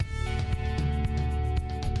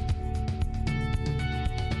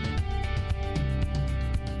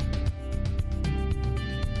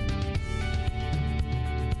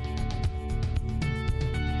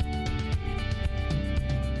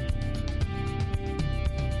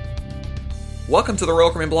Welcome to the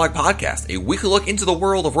Royal Caribbean Blog Podcast, a weekly look into the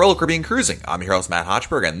world of Royal Caribbean cruising. I'm your host, Matt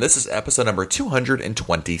Hochberg, and this is episode number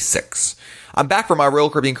 226. I'm back from my Royal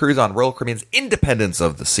Caribbean cruise on Royal Caribbean's Independence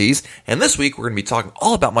of the Seas, and this week we're going to be talking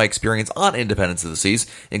all about my experience on Independence of the Seas,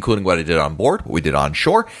 including what I did on board, what we did on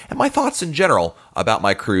shore, and my thoughts in general about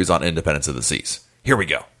my cruise on Independence of the Seas. Here we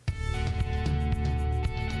go.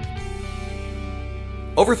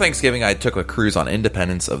 Over Thanksgiving, I took a cruise on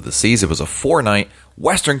Independence of the Seas. It was a 4-night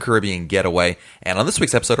Western Caribbean getaway, and on this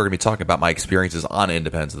week's episode, we're going to be talking about my experiences on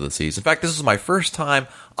Independence of the Seas. In fact, this is my first time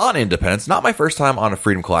on Independence, not my first time on a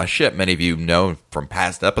Freedom class ship. Many of you know from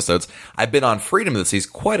past episodes, I've been on Freedom of the Seas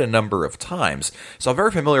quite a number of times, so I'm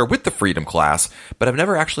very familiar with the Freedom class, but I've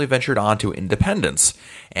never actually ventured onto Independence.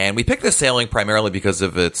 And we picked this sailing primarily because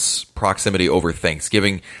of its proximity over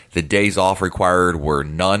Thanksgiving. The days off required were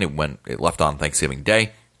none. It left on Thanksgiving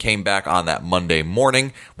Day, came back on that Monday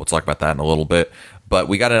morning. We'll talk about that in a little bit. But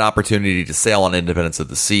we got an opportunity to sail on Independence of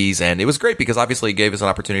the Seas, and it was great because obviously it gave us an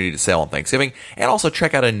opportunity to sail on Thanksgiving and also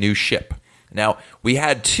check out a new ship. Now, we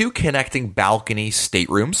had two connecting balcony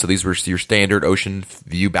staterooms, so these were your standard ocean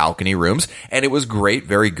view balcony rooms, and it was great,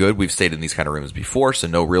 very good. We've stayed in these kind of rooms before, so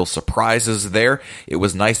no real surprises there. It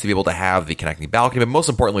was nice to be able to have the connecting balcony, but most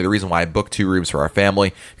importantly, the reason why I booked two rooms for our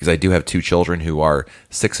family, because I do have two children who are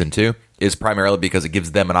 6 and 2, is primarily because it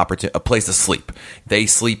gives them a place to sleep. They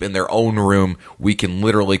sleep in their own room. We can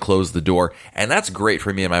literally close the door. And that's great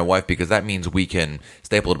for me and my wife because that means we can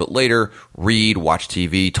stay up a little bit later, read, watch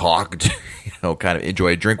TV, talk, kind of enjoy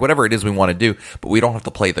a drink, whatever it is we want to do. But we don't have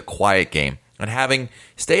to play the quiet game. And having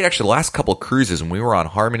stayed actually the last couple of cruises, when we were on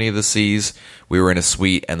Harmony of the Seas, we were in a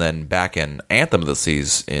suite, and then back in Anthem of the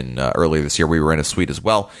Seas in earlier this year, we were in a suite as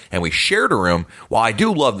well, and we shared a room. While I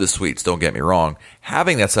do love the suites, don't get me wrong,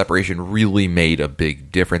 having that separation really made a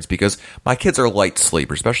big difference because my kids are light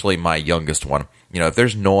sleepers, especially my youngest one. If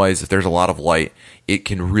there's noise, if there's a lot of light, it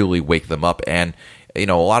can really wake them up. And a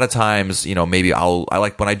lot of times, maybe I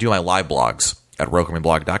like when I do my live blogs at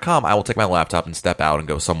RoyalCaribbeanBlog.com, I will take my laptop and step out and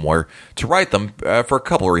go somewhere to write them for a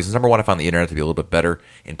couple of reasons. Number one, I find the internet to be a little bit better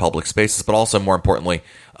in public spaces, but also more importantly,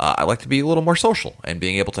 I like to be a little more social and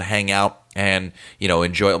being able to hang out and,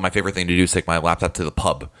 enjoy. My favorite thing to do is take my laptop to the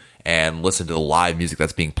pub and listen to the live music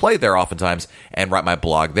that's being played there oftentimes and write my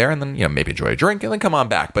blog there and then, maybe enjoy a drink and then come on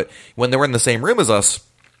back. But when they were in the same room as us,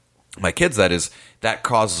 my kids, that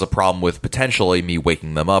causes a problem with potentially me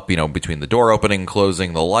waking them up, between the door opening,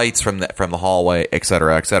 closing, the lights from the hallway, et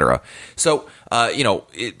cetera, et cetera. So,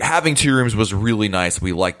 having two rooms was really nice.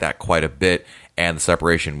 We liked that quite a bit, and the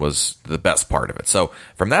separation was the best part of it. So,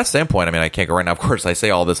 from that standpoint, I can't go right now. Of course, I say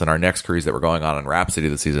all this in our next cruise that we're going on in Rhapsody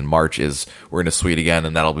this season. March we're in a suite again,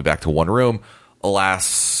 and that'll be back to one room.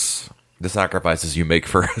 Alas, the sacrifices you make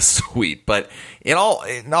for a suite. But in all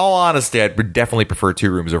honesty, I'd definitely prefer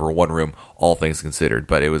two rooms over one room, all things considered.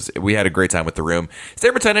 But we had a great time with the room.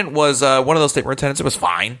 Stateroom attendant was one of those stateroom attendants. It was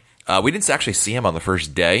fine. We didn't actually see him on the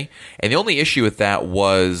first day. And the only issue with that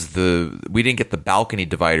was we didn't get the balcony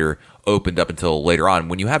divider opened up until later on.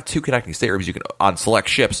 When you have two connecting staterooms, on select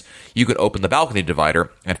ships, you can open the balcony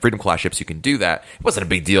divider, and Freedom class ships, you can do that. It wasn't a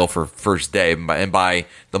big deal for first day. And by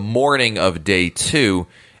the morning of day 2,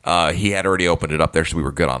 he had already opened it up there, so we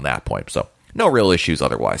were good on that point. So no real issues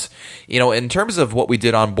otherwise. In terms of what we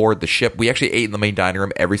did on board the ship, we actually ate in the main dining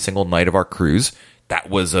room every single night of our cruise. That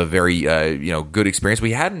was a very, good experience.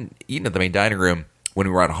 We hadn't eaten at the main dining room when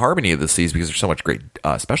we were on Harmony of the Seas because there's so much great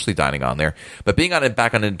specialty dining on there. But being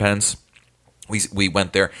back on Independence, we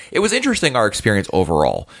went there. It was interesting, our experience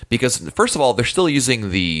overall, because first of all, they're still using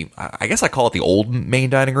I guess I call it the old main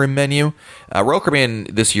dining room menu. Royal Caribbean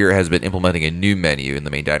this year has been implementing a new menu in the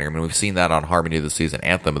main dining room, and we've seen that on Harmony of the Seas and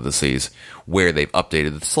Anthem of the Seas, where they've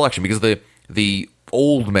updated the selection, because the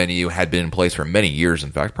old menu had been in place for many years,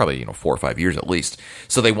 in fact, probably 4 or 5 years at least,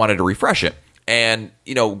 so they wanted to refresh it. And,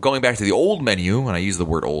 going back to the old menu, and I use the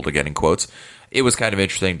word old again in quotes, it was kind of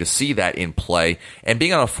interesting to see that in play. And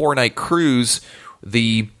being on a 4-night cruise,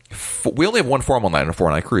 we only have one formal night on a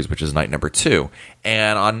 4-night cruise, which is night number 2.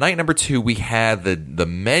 And on night number 2, we had the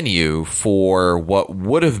menu for what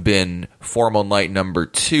would have been formal night number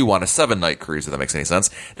 2 on a 7-night cruise, if that makes any sense.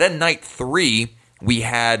 Then night 3, we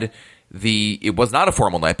had it was not a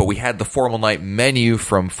formal night, but we had the formal night menu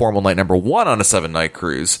from formal night number 1 on a 7-night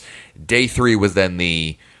cruise. Day 3 was then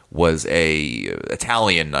was a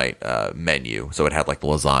Italian night menu, so it had like the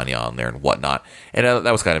lasagna on there and whatnot, and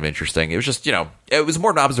that was kind of interesting. It was just, it was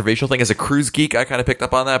more an observational thing. As a cruise geek, I kind of picked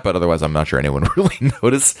up on that, but otherwise I'm not sure anyone really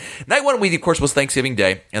noticed. Night 1, of course, was Thanksgiving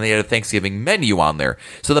Day, and they had a Thanksgiving menu on there.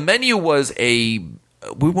 So the menu was a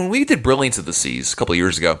when we did Brilliance of the Seas a couple of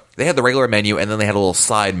years ago, they had the regular menu and then they had a little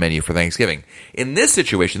side menu for Thanksgiving. In this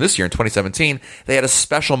situation, this year in 2017, they had a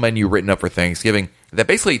special menu written up for Thanksgiving that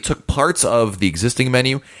basically took parts of the existing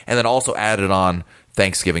menu and then also added on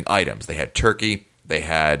Thanksgiving items. They had turkey, they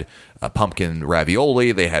had pumpkin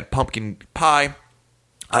ravioli, they had pumpkin pie.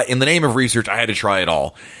 In the name of research, I had to try it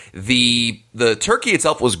all. The turkey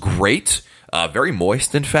itself was great. Very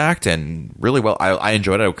moist, in fact, and really well. I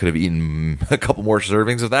enjoyed it. I could have eaten a couple more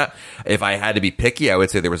servings of that. If I had to be picky, I would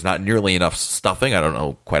say there was not nearly enough stuffing. I don't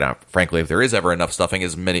know, quite frankly, if there is ever enough stuffing.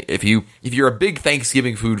 If you're a big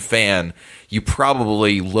Thanksgiving food fan, you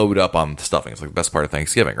probably load up on stuffing. It's like the best part of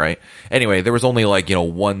Thanksgiving, right? Anyway, there was only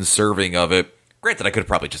one serving of it. Granted, I could have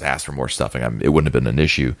probably just asked for more stuffing. It wouldn't have been an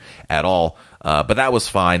issue at all. But that was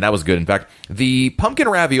fine. That was good. In fact, the pumpkin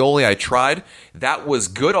ravioli I tried, that was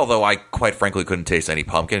good, although I quite frankly couldn't taste any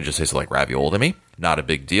pumpkin. It just tasted like ravioli to me. Not a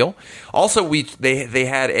big deal. Also, they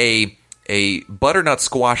had a butternut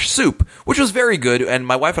squash soup, which was very good, and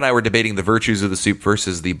my wife and I were debating the virtues of the soup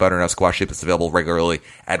versus the butternut squash soup that's available regularly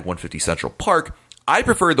at 150 Central Park. I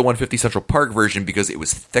preferred the 150 Central Park version because it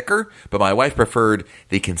was thicker, but my wife preferred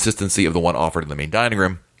the consistency of the one offered in the main dining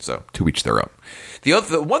room, so to each their own.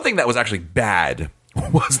 The one thing that was actually bad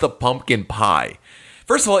was the pumpkin pie.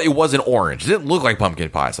 First of all, it wasn't orange. It didn't look like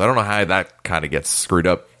pumpkin pie, so I don't know how that kind of gets screwed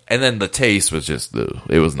up. And then the taste was just,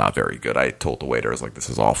 it was not very good. I told the waiter, I was like, this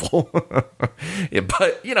is awful. Yeah,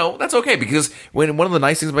 but, that's okay, because when one of the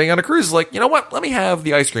nice things about being on a cruise is like, you know what, let me have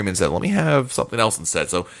the ice cream instead. Let me have something else instead.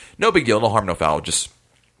 So no big deal, no harm, no foul. Just,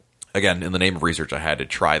 again, in the name of research, I had to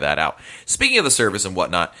try that out. Speaking of the service and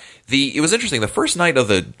whatnot, it was interesting. The first night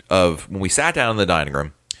of when we sat down in the dining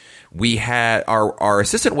room, we had our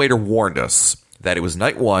assistant waiter warned us that it was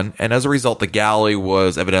night one, and as a result, the galley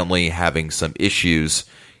was evidently having some issues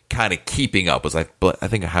kind of keeping up, was I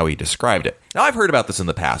think how he described it. Now, I've heard about this in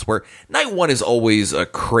the past, where night one is always a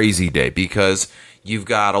crazy day because you've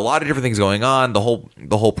got a lot of different things going on, the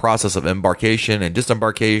whole process of embarkation and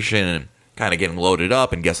disembarkation and kind of getting loaded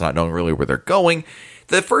up and guests not knowing really where they're going.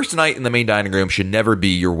 The first night in the main dining room should never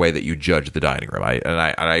be your way that you judge the dining room.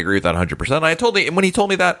 I agree with that 100%. When he told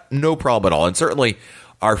me that, no problem at all. And certainly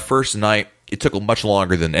our first night, it took much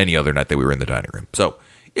longer than any other night that we were in the dining room. So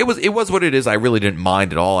it was what it is. I really didn't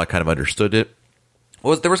mind at all. I kind of understood it.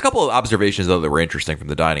 There was a couple of observations, though, that were interesting from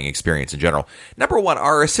the dining experience in general. Number one,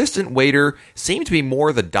 our assistant waiter seemed to be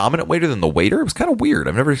more the dominant waiter than the waiter. It was kind of weird.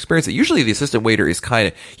 I've never experienced it. Usually the assistant waiter is kind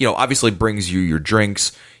of, obviously brings you your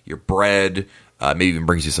drinks, your bread, maybe even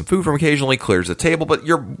brings you some food from occasionally, clears the table. But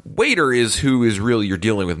your waiter is who is really you're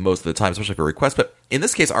dealing with most of the time, especially for requests. But in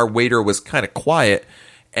this case, our waiter was kind of quiet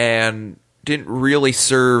and didn't really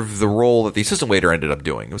serve the role that the assistant waiter ended up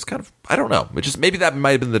doing. It was kind of, I don't know. It just, maybe that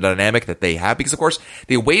might have been the dynamic that they have, because of course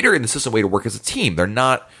the waiter and the assistant waiter work as a team. They're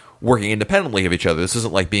not working independently of each other. This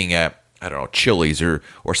isn't like being at, I don't know, Chili's or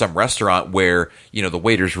some restaurant where, the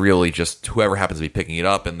waiter's really just whoever happens to be picking it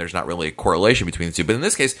up, and there's not really a correlation between the two. But in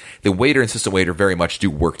this case, the waiter and assistant waiter very much do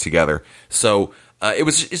work together. So it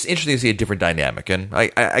was just interesting to see a different dynamic. And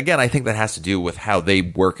I think that has to do with how they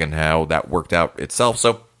work and how that worked out itself.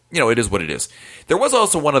 So, it is what it is. There was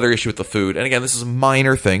also one other issue with the food. And again, this is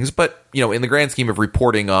minor things, but, in the grand scheme of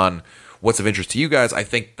reporting on what's of interest to you guys, I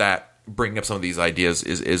think that bringing up some of these ideas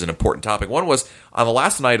is an important topic. One was, on the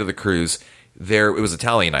last night of the cruise, it was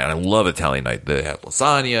Italian night, and I love Italian night. They have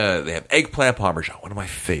lasagna, they have eggplant parmesan, one of my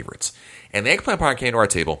favorites. And the eggplant parmesan came to our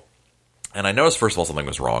table, and I noticed, first of all, something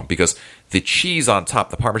was wrong, because the cheese on top,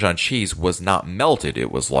 the Parmesan cheese, was not melted.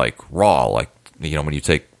 It was, raw, when you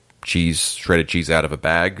take shredded cheese out of a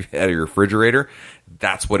bag out of your refrigerator.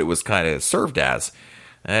 That's what it was kind of served as.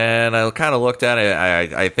 And I kind of looked at it.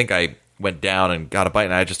 I think I went down and got a bite,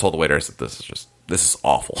 and I just told the waiter, I said, this is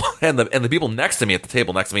awful. And the people next to me at the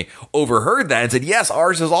table next to me overheard that and said, yes,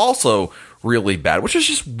 ours is also really bad, which is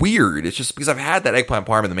just weird. It's just because I've had that eggplant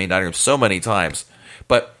parm in the main dining room so many times.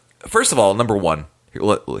 But first of all, number one,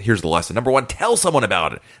 here's the lesson. Number one, tell someone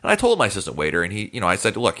about it. And I told my assistant waiter, and I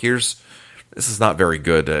said, look, this is not very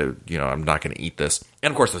good. I'm not going to eat this.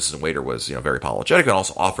 And of course, the assistant waiter was, very apologetic and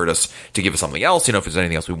also offered us to give us something else, if there's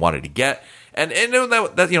anything else we wanted to get. And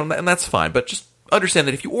and that's fine. But just understand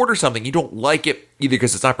that if you order something, you don't like it either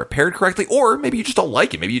because it's not prepared correctly, or maybe you just don't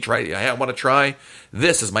like it. Maybe you try, I want to try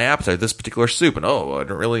this as my appetite, this particular soup. And I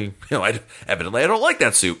don't really, evidently I don't like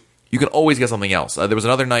that soup. You can always get something else. There was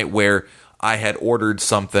another night where I had ordered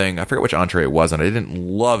something, I forget which entree it was, and I didn't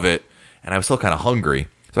love it, and I was still kind of hungry.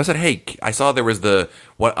 So I said, hey, I saw there was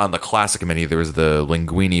on the classic menu, there was the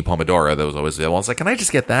linguine pomodoro. That was always the one. I was like, can I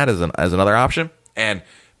just get that as another option? And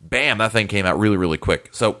bam, that thing came out really, really quick.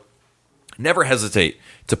 So Never hesitate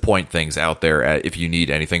to point things out there if you need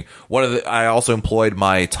anything. I also employed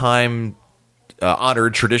my time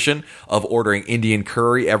honored tradition of ordering Indian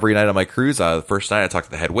curry every night on my cruise. The first night I talked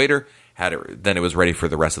to the head waiter, then it was ready for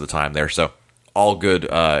the rest of the time there. So all good,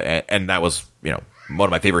 and that was one of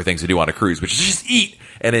my favorite things to do on a cruise, which is just eat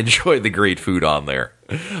and enjoy the great food on there.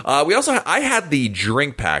 I had the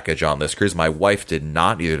drink package on this cruise. My wife did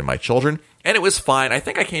not, neither did my children. And it was fine. I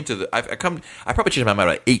think I probably changed my mind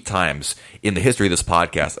about 8 times in the history of this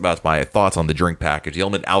podcast about my thoughts on the drink package, the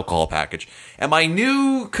Element alcohol package. And my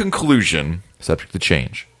new conclusion, subject to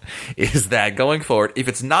change, is that going forward, if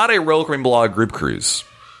it's not a Royal Caribbean Blog group cruise,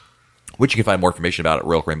 which you can find more information about at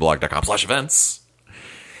royalcaribbeanblog.com/events,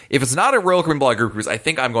 if it's not a Royal Caribbean Blog group cruise, I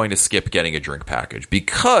think I'm going to skip getting a drink package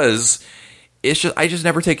because I just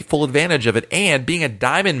never take full advantage of it. And being a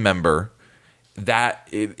Diamond member, that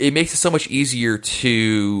it makes it so much easier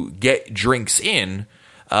to get drinks in,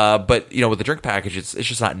 but with the drink package, it's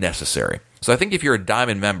just not necessary. So I think if you're a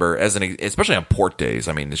Diamond member, especially on port days,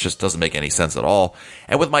 I mean, it just doesn't make any sense at all.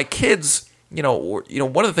 And with my kids, one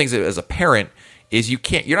of the things as a parent is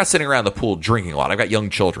you're not sitting around the pool drinking a lot. I've got young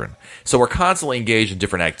children, so we're constantly engaged in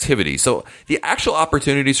different activities. So the actual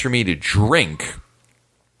opportunities for me to drink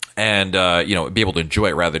and be able to enjoy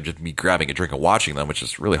it rather than just me grabbing a drink and watching them, which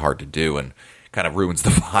is really hard to do and kind of ruins the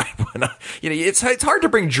vibe. It's hard to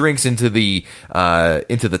bring drinks into the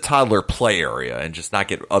toddler play area and just not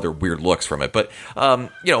get other weird looks from it. But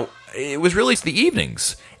it was really the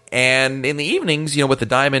evenings, and in the evenings, with the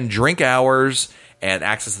Diamond drink hours and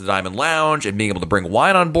access to the Diamond Lounge and being able to bring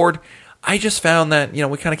wine on board, I just found that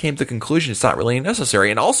we kind of came to the conclusion it's not really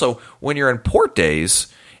necessary. And also, when you're in port days,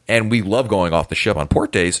 and we love going off the ship on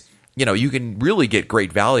port days, you can really get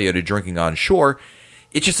great value out of drinking on shore.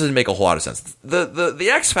 It just doesn't make a whole lot of sense. The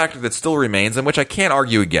X factor that still remains, and which I can't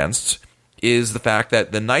argue against, is the fact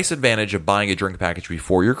that the nice advantage of buying a drink package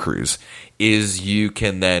before your cruise is you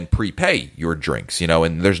can then prepay your drinks,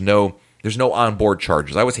 and there's no onboard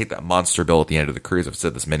charges. I always hate that monster bill at the end of the cruise. I've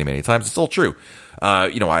said this many, many times. It's still true.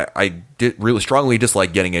 I did really strongly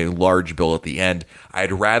dislike getting a large bill at the end.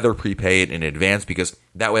 I'd rather prepay it in advance because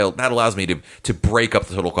that allows me to break up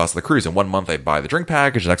the total cost of the cruise. In 1 month, I buy the drink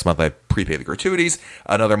package. The next month, I prepay the gratuities.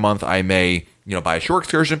 Another month, I may buy a shore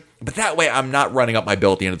excursion. But that way, I'm not running up my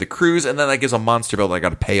bill at the end of the cruise, and then that gives a monster bill that I got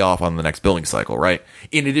to pay off on the next billing cycle, right?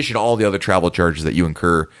 In addition to all the other travel charges that you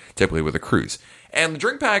incur typically with a cruise. And the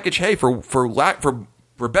drink package, hey, for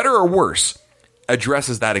better or worse,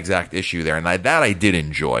 addresses that exact issue there, and that I did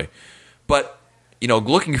enjoy. But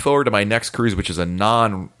looking forward to my next cruise, which is a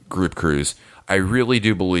non-group cruise, I really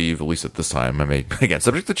do believe, at least at this time, I may, again,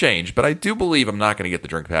 subject to change, but I do believe I'm not going to get the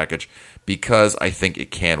drink package because I think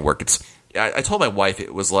it can work. I told my wife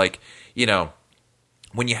it was like,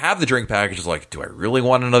 when you have the drink package, it's like, do I really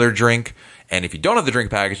want another drink? And if you don't have the drink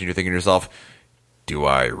package and you're thinking to yourself, do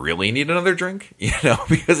I really need another drink?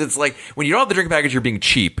 Because it's like when you don't have the drink package, you're being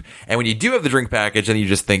cheap. And when you do have the drink package, then you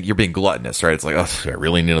just think you're being gluttonous, right? It's like, oh, do I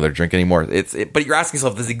really need another drink anymore? But you're asking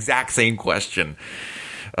yourself this exact same question.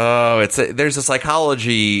 There's a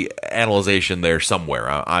psychology analyzation there somewhere.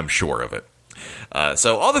 I'm sure of it.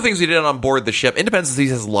 So all the things we did on board the ship, Independence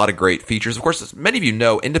Seas has a lot of great features. Of course, as many of you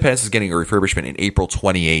know, Independence is getting a refurbishment in April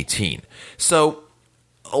 2018. So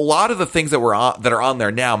a lot of the things that are on there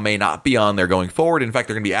now may not be on there going forward. In fact,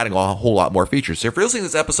 they're going to be adding a whole lot more features. So if you're listening to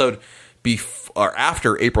this episode or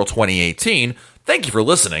after April 2018, thank you for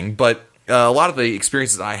listening. But a lot of the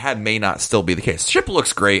experiences I had may not still be the case. The ship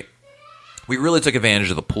looks great. We really took advantage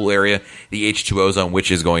of the pool area, the H2O zone, which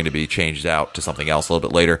is going to be changed out to something else a little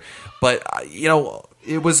bit later. But,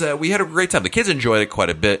 it was we had a great time. The kids enjoyed it quite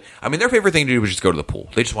a bit. I mean, their favorite thing to do was just go to the pool.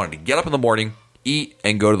 They just wanted to get up in the morning, eat,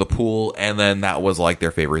 and go to the pool, and then that was like their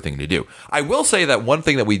favorite thing to do. I will say that one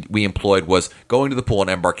thing that we employed was going to the pool on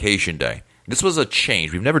embarkation day. This was a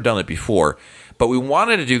change. We've never done it before, but we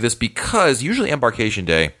wanted to do this because usually embarkation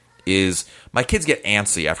day is my kids get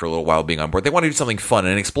antsy after a little while being on board. They want to do something fun,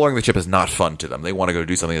 and exploring the ship is not fun to them. They want to go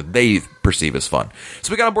do something that they perceive as fun.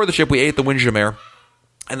 So we got on board the ship, we ate the Windjammer,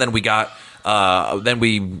 and then we got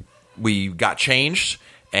changed,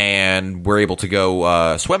 and we're able to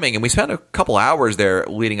go swimming, and we spent a couple hours there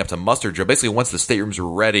leading up to muster drill. Basically, once the staterooms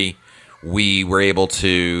were ready, we were able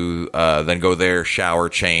to then go there, shower,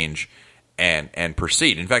 change, and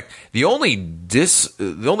proceed. In fact, the only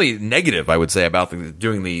negative I would say about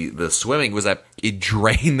doing the swimming was that it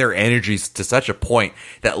drained their energies to such a point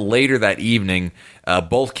that later that evening,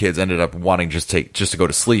 both kids ended up wanting just to go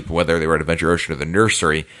to sleep, whether they were at Adventure Ocean or the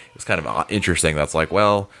nursery. It was kind of interesting. That's like,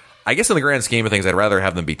 well, I guess in the grand scheme of things, I'd rather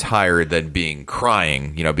have them be tired than being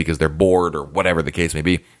crying, because they're bored or whatever the case may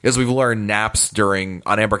be. As we've learned, naps on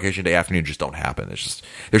embarkation day afternoon just don't happen. It's just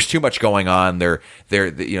there's too much going on. They're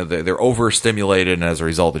overstimulated, and as a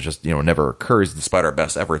result, it just never occurs despite our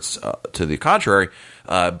best efforts to the contrary.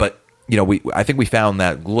 But I think we found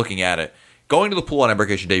that looking at it, going to the pool on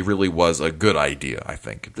embarkation day really was a good idea. I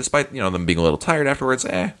think, despite them being a little tired afterwards.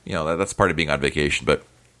 That's part of being on vacation, but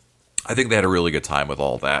I think they had a really good time with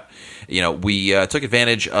all that. We took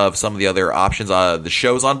advantage of some of the other options. The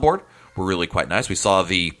shows on board were really quite nice. We saw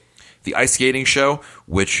the ice skating show,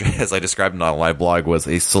 which, as I described in a live blog, was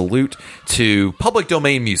a salute to public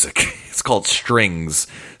domain music. It's called Strings,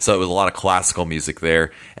 so it was a lot of classical music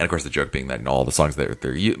there. And, of course, the joke being that all the songs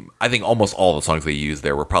I think almost all the songs they used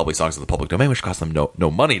there were probably songs of the public domain, which cost them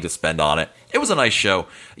no money to spend on it. It was a nice show.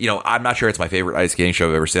 I'm not sure it's my favorite ice skating show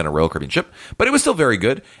I've ever seen on a Royal Caribbean ship, but it was still very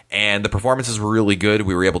good, and the performances were really good.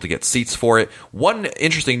 We were able to get seats for it. One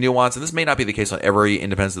interesting nuance, and this may not be the case on every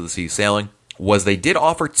Independence of the Seas sailing, was they did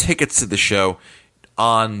offer tickets to the show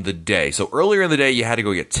on the day. So earlier in the day, you had to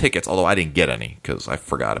go get tickets, although I didn't get any because I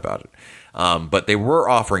forgot about it. But they were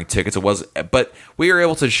offering tickets. But we were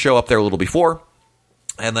able to show up there a little before,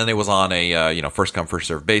 and then it was on a first come first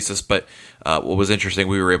served basis. But what was interesting,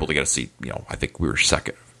 we were able to get a seat. I think we were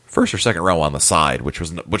first or second row on the side, which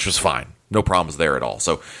was fine. No problems there at all.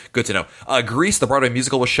 So good to know. Grease, the Broadway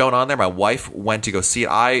musical, was shown on there. My wife went to go see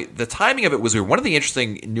it. The timing of it was weird. One of the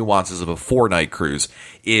interesting nuances of a 4-night cruise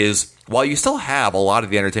is while you still have a lot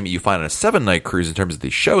of the entertainment you find on a 7-night cruise in terms of the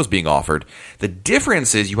shows being offered, the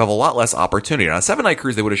difference is you have a lot less opportunity. On a 7-night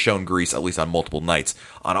cruise, they would have shown Grease at least on multiple nights.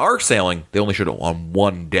 On our sailing, they only showed it on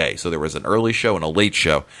one day. So there was an early show and a late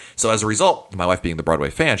show. So as a result, my wife being the Broadway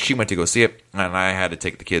fan, she went to go see it, and I had to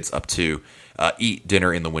take the kids up to eat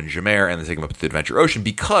dinner in the Windjammer and then take them up to the Adventure Ocean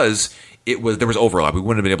because there was overlap. We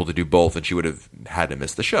wouldn't have been able to do both, and she would have had to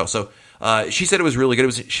miss the show. So she said it was really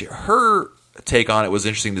good. Her take on it was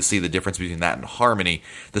interesting to see the difference between that and Harmony.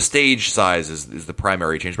 The stage size is the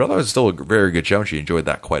primary change, but otherwise it's still a very good show, and she enjoyed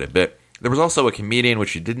that quite a bit. There was also a comedian, which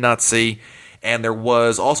she did not see, and there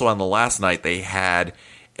was also on the last night they had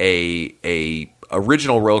a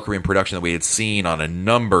original Royal Caribbean production that we had seen on a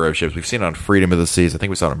number of ships. We've seen it on Freedom of the Seas. I think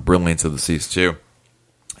we saw it on Brilliance of the Seas too.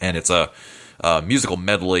 And it's a musical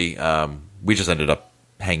medley. We just ended up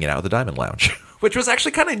hanging out at the Diamond Lounge, which was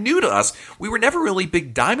actually kind of new to us. We were never really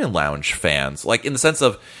big Diamond Lounge fans, like in the sense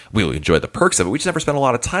of we enjoyed the perks of it. We just never spent a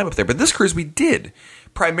lot of time up there. But this cruise we did,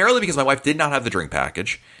 primarily because my wife did not have the drink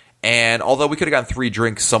package. And although we could have gotten 3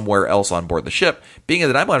 drinks somewhere else on board the ship, being in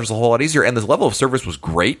the Diamond Lounge was a whole lot easier. And the level of service was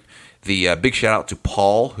great. The big shout out to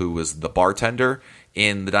Paul, who was the bartender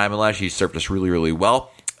in the Diamond Lounge. He served us really, really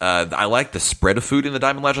well. I liked the spread of food in the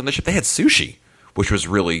Diamond Lounge on the ship. They had sushi, which was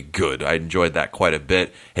really good. I enjoyed that quite a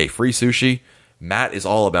bit. Hey, free sushi. Matt is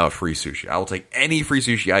all about free sushi. I will take any free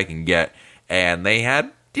sushi I can get. And they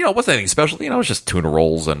had, it wasn't anything special. It was just tuna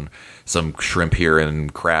rolls and some shrimp here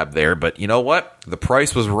and crab there. But you know what? The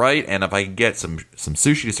price was right. And if I can get some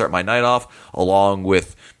sushi to start my night off, along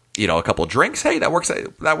with a couple of drinks, hey, that works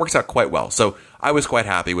out quite well. So I was quite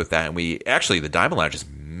happy with that. And the Diamond Lounge is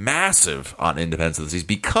massive on Independence of the Seas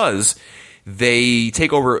because they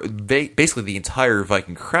take over basically the entire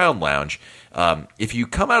Viking Crown Lounge. If you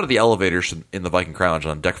come out of the elevators in the Viking Crown Lounge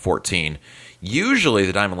on deck 14, usually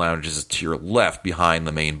the Diamond Lounge is to your left behind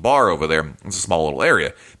the main bar over there. It's a small little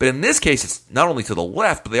area. But in this case, it's not only to the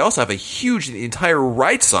left, but they also have the entire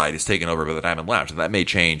right side is taken over by the Diamond Lounge. And that may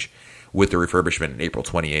change with the refurbishment in April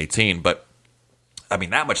 2018. But,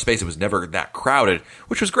 that much space, it was never that crowded,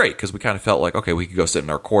 which was great because we kind of felt like, okay, we could go sit in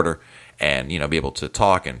our quarter and, be able to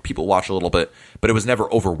talk and people watch a little bit. But it was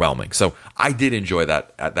never overwhelming. So I did enjoy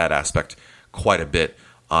that aspect quite a bit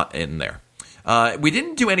in there. We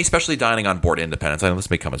didn't do any specialty dining on board Independence. I know this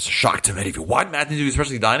may come as a shock to many of you. Why did Matt didn't do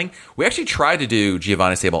specialty dining? We actually tried to do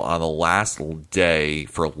Giovanni's Table on the last day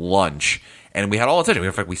for lunch, and we had all attention.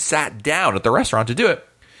 In fact, we sat down at the restaurant to do it.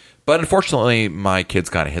 But unfortunately, my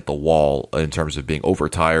kids kind of hit the wall in terms of being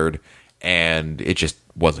overtired, and it just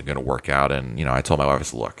wasn't going to work out. And, I told my wife, I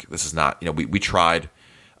said, look, this is not, we tried.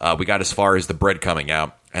 We got as far as the bread coming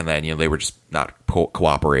out, and then, they were just not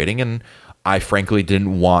cooperating. And I frankly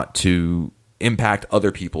didn't want to impact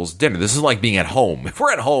other people's dinner. This is like being at home. If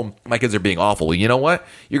we're at home, my kids are being awful. You know what?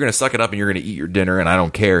 You're going to suck it up and you're going to eat your dinner, and I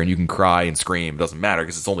don't care, and you can cry and scream. It doesn't matter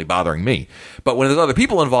because it's only bothering me. But when there's other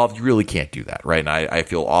people involved, you really can't do that, right? And I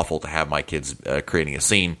feel awful to have my kids creating a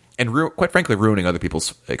scene and quite frankly ruining other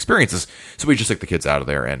people's experiences. So we just took the kids out of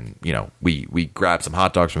there, and we grabbed some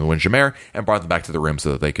hot dogs from the Windjammer and brought them back to the room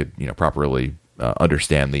so that they could properly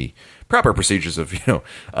understand the proper procedures of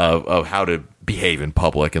of how to behave in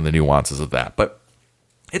public and the nuances of that. But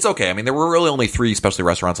it's okay. I mean, there were really only 3 specialty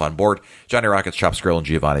restaurants on board: Johnny Rockets, Chops Grill, and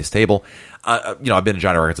Giovanni's Table. I've been to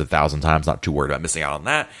Johnny Rockets 1,000 times. Not too worried about missing out on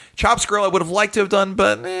that. Chops Grill I would have liked to have done,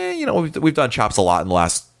 but we've done Chops a lot in the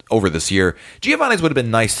last over this year. Giovanni's would have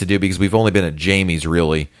been nice to do because we've only been at Jamie's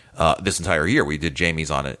really this entire year. We did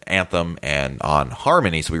Jamie's on Anthem and on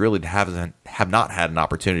Harmony, so we really have not had an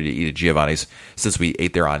opportunity to eat at Giovanni's since we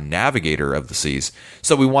ate there on Navigator of the Seas.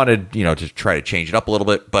 So we wanted to try to change it up a little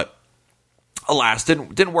bit, but alas,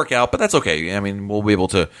 didn't work out, but that's okay. I mean, we'll be able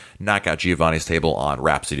to knock out Giovanni's Table on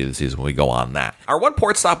Rhapsody of the Seas when we go on that. Our one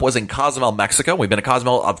port stop was in Cozumel, Mexico. We've been to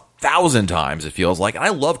Cozumel 1,000 times, it feels like, and I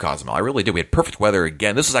love Cozumel. I really do. We had perfect weather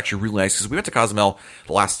again. This was actually really nice because we went to Cozumel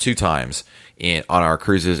the last 2 times on our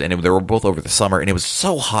cruises, and they were both over the summer, and it was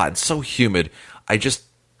so hot and so humid. I just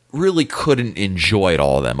really couldn't enjoy it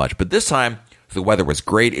all that much. But this time, the weather was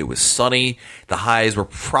great. It was sunny. The highs were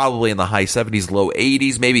probably in the high 70s, low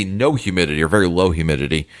 80s, maybe no humidity or very low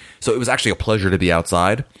humidity. So it was actually a pleasure to be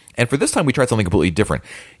outside. And for this time, we tried something completely different.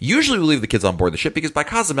 Usually we leave the kids on board the ship because by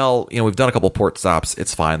Cozumel, we've done a couple port stops.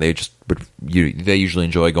 It's fine. They usually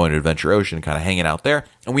enjoy going to Adventure Ocean and kind of hanging out there.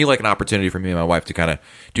 And we like an opportunity for me and my wife to kind of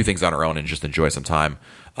do things on our own and just enjoy some time,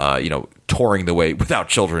 touring the way without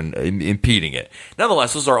children impeding it.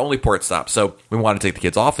 Nonetheless, this is our only port stop, so we wanted to take the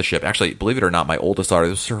kids off the ship. Actually, believe it or not, my oldest daughter,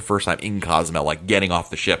 this was her first time in Cozumel, like getting off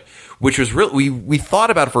the ship, which was really, we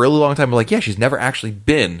thought about it for a really long time. We're like, yeah, she's never actually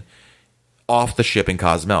been off the ship in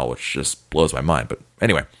Cozumel, which just blows my mind. But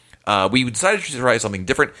anyway, we decided to try something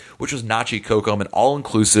different, which was Nachi Kokom, an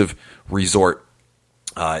all-inclusive resort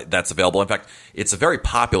that's available. In fact, it's a very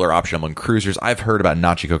popular option among cruisers. I've heard about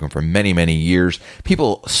Nachi Kokom for many, many years.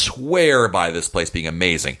 People swear by this place being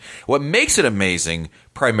amazing. What makes it amazing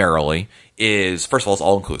primarily is, first of all, it's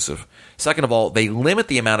all-inclusive. Second of all, they limit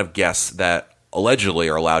the amount of guests that allegedly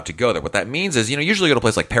are allowed to go there. What that means is, usually you go to a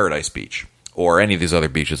place like Paradise Beach or any of these other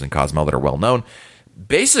beaches in Cozumel that are well known.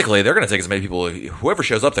 Basically, they're going to take as many people, whoever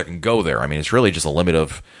shows up there can go there. I mean, it's really just a limit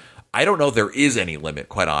of, I don't know if there is any limit,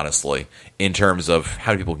 quite honestly, in terms of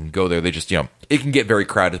how many people can go there. They just, it can get very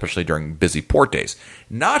crowded, especially during busy port days.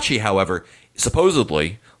 Nachi, however,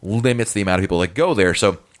 supposedly limits the amount of people that go there.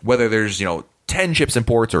 So whether there's, 10 ships in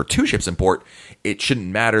ports or 2 ships in port, it shouldn't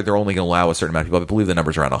matter. They're only going to allow a certain amount of people. I believe the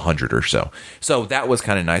number's around 100 or so. So that was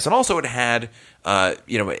kind of nice. And also it had,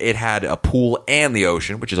 it had a pool and the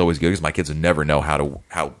ocean, which is always good because my kids would never know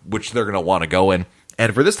which they're going to want to go in.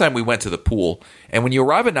 And for this time, we went to the pool. And when you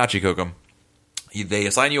arrive at Nachi Kokom, they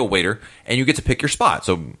assign you a waiter, and you get to pick your spot.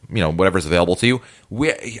 So, whatever's available to you.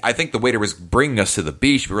 I think the waiter was bringing us to the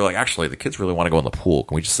beach. We were like, actually, the kids really want to go in the pool.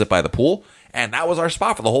 Can we just sit by the pool? And that was our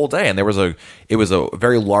spot for the whole day. And it was a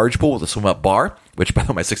very large pool with a swim-up bar, which, by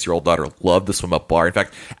the way, my 6-year-old daughter loved the swim-up bar. In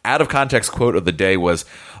fact, out of context quote of the day was,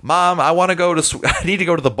 "Mom, I need to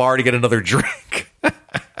go to the bar to get another drink."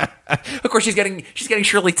 Of course, she's getting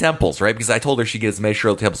Shirley Temples, right? Because I told her she gets as many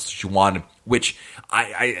Shirley Temples as she wanted, which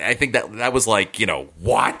I think that was like,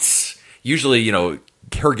 what? Usually,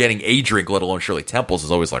 her getting a drink, let alone Shirley Temples,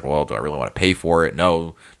 is always like, well, do I really want to pay for it?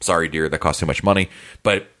 No, sorry, dear, that costs too much money.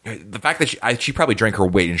 But the fact that she probably drank her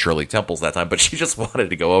weight in Shirley Temples that time, but she just wanted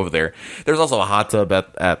to go over there. There's also a hot tub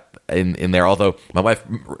in there, although my wife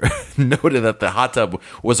noted that the hot tub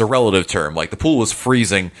was a relative term. Like, the pool was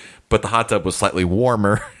freezing, but the hot tub was slightly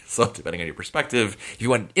warmer. So depending on your perspective, if you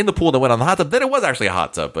went in the pool and then went on the hot tub, then it was actually a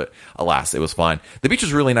hot tub. But alas, it was fine. The beach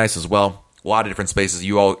was really nice as well. A lot of different spaces.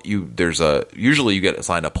 Usually you get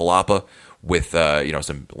assigned a palapa with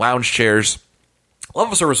some lounge chairs.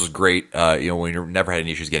 Level of service was great. When you never had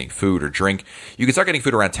any issues getting food or drink. You could start getting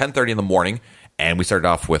food around 10:30 in the morning. And we started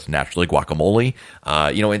off with, naturally, guacamole.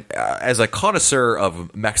 As a connoisseur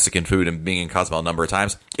of Mexican food and being in Cozumel a number of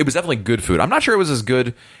times, it was definitely good food. I'm not sure it was as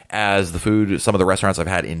good as the food some of the restaurants I've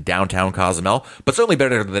had in downtown Cozumel, but certainly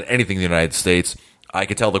better than anything in the United States. I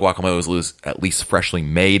could tell the guacamole was at least freshly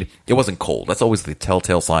made. It wasn't cold. That's always the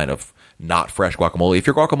telltale sign of not fresh guacamole. If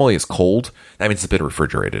your guacamole is cold, that means it's been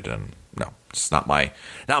refrigerated. And no, it's not my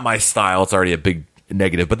style. It's already a big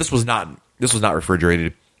negative. But this was not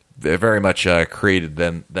refrigerated. Very much created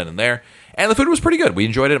then and there. And the food was pretty good. We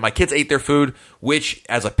enjoyed it. My kids ate their food, which,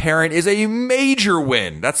 as a parent, is a major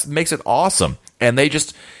win. That makes it awesome. And they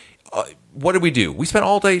just, what did we do? We spent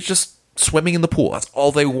all day just swimming in the pool. That's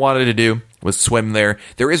all they wanted to do, was swim there.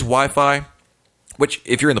 There is Wi-Fi, which,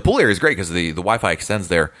 if you're in the pool area, is great because the Wi-Fi extends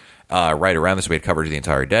there right around this. We had coverage the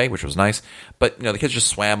entire day, which was nice. But, the kids just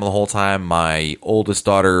swam the whole time. My oldest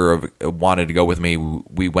daughter wanted to go with me.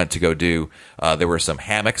 We went to go do, there were some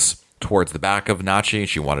hammocks towards the back of Nachi, and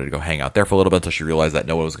she wanted to go hang out there for a little bit until she realized that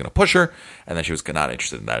no one was going to push her, and then she was not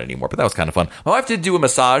interested in that anymore. But that was kind of fun. My wife did do a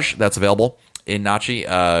massage that's available in Nachi.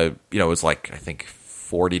 It was like, I think,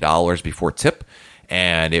 $40 before tip,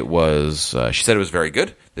 and it was, she said it was very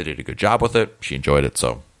good. They did a good job with it. She enjoyed it,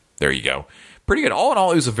 so there you go. Pretty good. All in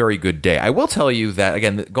all, it was a very good day. I will tell you that,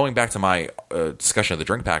 again, going back to my discussion of the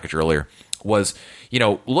drink package earlier, was,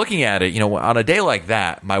 looking at it, on a day like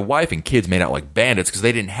that, my wife and kids made out like bandits because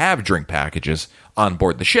they didn't have drink packages on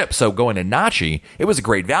board the ship. So going to Nachi, it was a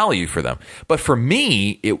great value for them. But for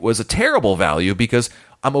me, it was a terrible value because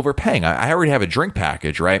I'm overpaying. I already have a drink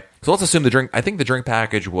package, right? So let's assume I think the drink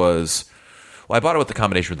package was, well, I bought it with the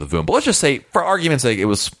combination with the Voom, but let's just say, for argument's sake, it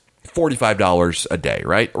was $45 a day,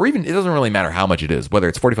 right? Or even, it doesn't really matter how much it is, whether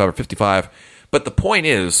it's 45 or 55. But the point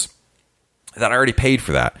is that I already paid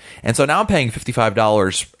for that. And so now I'm paying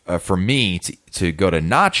 $55 for me to go to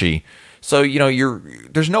Nachi. So,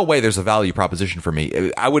 there's no way there's a value proposition for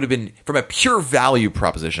me. I would have been, from a pure value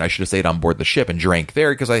proposition, I should have stayed on board the ship and drank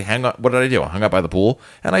there because what did I do? I hung out by the pool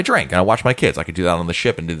and I drank and I watched my kids. I could do that on the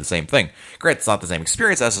ship and do the same thing. Granted, it's not the same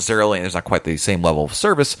experience necessarily, and there's not quite the same level of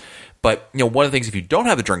service. But, one of the things, if you don't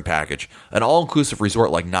have the drink package, an all-inclusive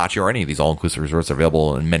resort like Nachi or any of these all-inclusive resorts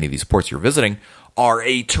available in many of these ports you're visiting are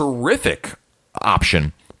a terrific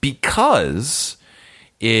option because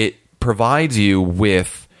it provides you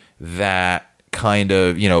with that kind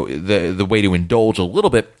of, the way to indulge a little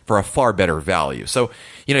bit for a far better value. So,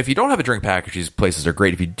 if you don't have a drink package, these places are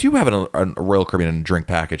great. If you do have a Royal Caribbean drink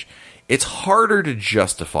package, it's harder to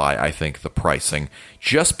justify, I think, the pricing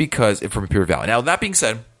just because from a pure value. Now, that being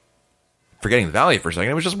said, forgetting the value for a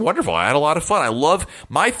second, it was just wonderful. I had a lot of fun. I love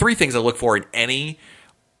my 3 things I look for in any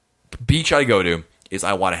beach I go to is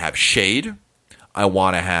I want to have shade, I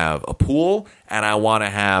want to have a pool, and I want to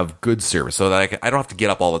have good service so that I don't have to get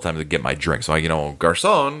up all the time to get my drink. So,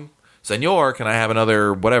 garçon, senor, can I have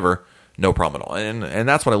another whatever? No problem at all. And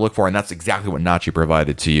that's what I look for, and that's exactly what Nachi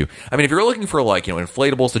provided to you. I mean, if you're looking for,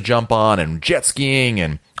 inflatables to jump on and jet skiing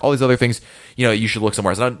and all these other things, you should look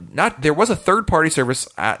somewhere else. There was a third-party service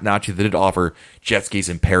at Nachi that did offer jet skis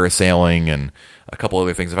and parasailing and a couple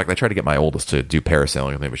other things. In fact, I tried to get my oldest to do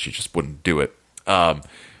parasailing with me, but she just wouldn't do it.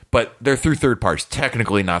 But they're through third parties,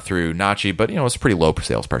 technically not through Nachi, but it's pretty low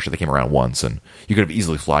sales pressure. They came around once, and you could have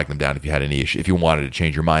easily flagged them down if you had any issue, if you wanted to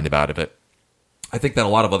change your mind about it. But I think that a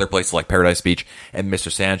lot of other places like Paradise Beach and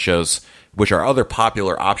Mr. Sancho's, which are other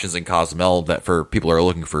popular options in Cozumel that for people who are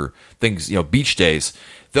looking for things, beach days,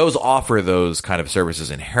 those offer those kind of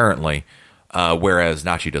services inherently, whereas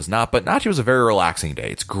Nachi does not. But Nachi was a very relaxing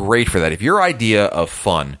day. It's great for that. If your idea of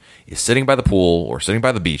fun is sitting by the pool or sitting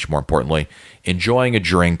by the beach, more importantly, enjoying a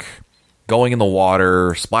drink, going in the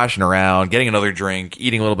water, splashing around, getting another drink,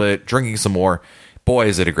 eating a little bit, drinking some more, boy,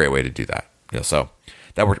 is it a great way to do that. So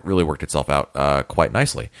that really worked itself out quite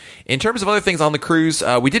nicely. In terms of other things on the cruise,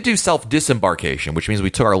 we did do self-disembarkation, which means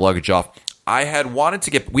we took our luggage off.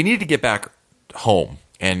 We needed to get back home,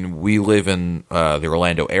 and we live in the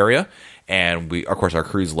Orlando area, and of course, our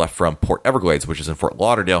cruise left from Port Everglades, which is in Fort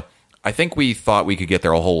Lauderdale. I think we thought we could get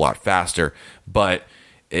there a whole lot faster, but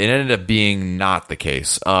it ended up being not the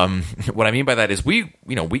case. What I mean by that is we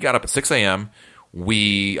got up at 6 a.m.,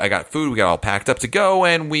 I got food, we got all packed up to go,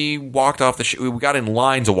 and we walked off the ship. We got in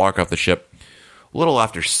line to walk off the ship a little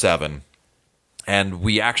after 7. And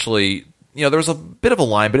we actually, there was a bit of a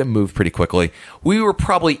line, but it moved pretty quickly. We were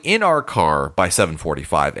probably in our car by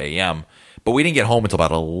 7:45 a.m., but we didn't get home until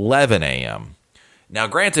about 11 a.m. Now,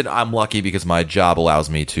 granted, I'm lucky because my job allows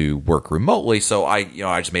me to work remotely, so I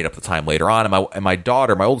just made up the time later on. And my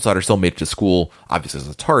daughter, my oldest daughter, still made it to school, obviously as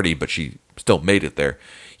a tardy, but she still made it there.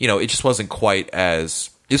 It just wasn't quite as...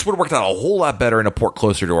 This would have worked out a whole lot better in a port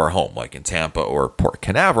closer to our home, like in Tampa or Port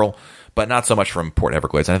Canaveral, but not so much from Port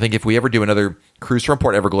Everglades. And I think if we ever do another cruise from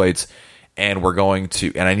Port Everglades and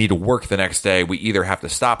and I need to work the next day, we either have to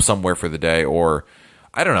stop somewhere for the day or...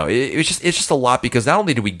 I don't know. It's just a lot because not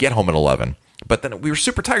only did we get home at 11, but then we were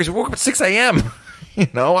super tired. So we woke up at 6 a.m.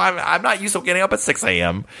 I'm not used to getting up at 6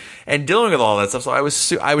 a.m. and dealing with all that stuff. So I was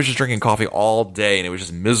just drinking coffee all day, and it was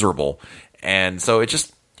just miserable. And so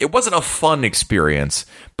it wasn't a fun experience.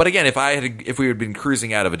 But again, if we had been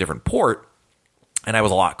cruising out of a different port and I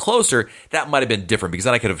was a lot closer, that might have been different because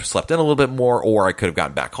then I could have slept in a little bit more, or I could have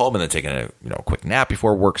gotten back home and then taken a quick nap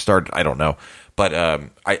before work started. I don't know. But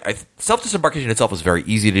self-disembarkation itself is very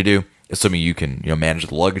easy to do, assuming you can manage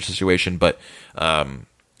the luggage situation. But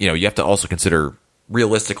you have to also consider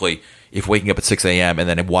realistically if waking up at 6 a.m. and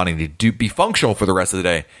then wanting to be functional for the rest of the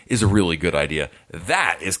day is a really good idea.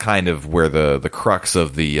 That is kind of where the crux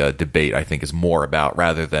of the debate, I think, is more about,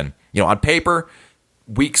 rather than on paper,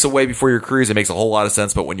 weeks away before your cruise, it makes a whole lot of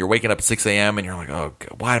sense. But when you're waking up at 6 a.m. and you're like, oh,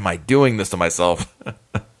 God, why am I doing this to myself?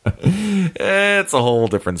 It's a whole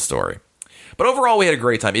different story. But overall, we had a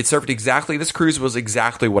great time. This cruise was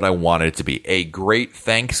exactly what I wanted it to be. A great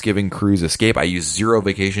Thanksgiving cruise escape. I used 0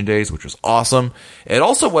 vacation days, which was awesome. It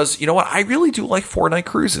also was, you know what, I really do like 4-night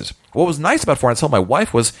cruises. What was nice about 4 nights, I told my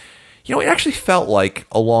wife, was, it actually felt like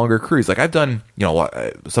a longer cruise. Like I've done,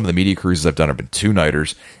 some of the media cruises I've done have been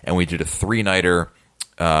 2-nighters, and we did a 3-nighter.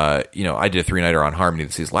 I did a 3-nighter on Harmony of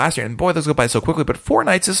the Seas last year, and boy, those go by so quickly. But 4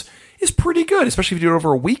 nights is pretty good, especially if you do it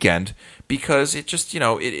over a weekend, because it just,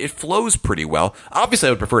 it flows pretty well. Obviously,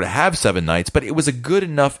 I would prefer to have 7 nights, but it was a good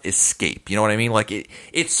enough escape. You know what I mean? Like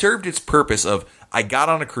it served its purpose of, I got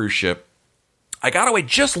on a cruise ship, I got away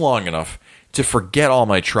just long enough to forget all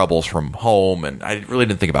my troubles from home, and I really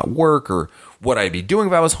didn't think about work or what I'd be doing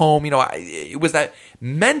if I was home. It was that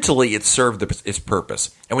mentally it served its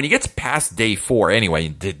purpose. And when you get past day 4 anyway,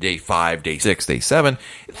 day 5, day 6, day 7,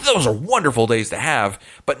 those are wonderful days to have,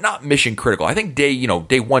 but not mission critical. I think day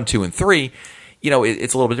 1, 2, and 3,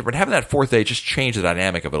 it's a little bit different. Having that 4th day just changed the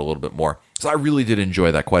dynamic of it a little bit more. So I really did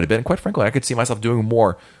enjoy that quite a bit. And quite frankly, I could see myself doing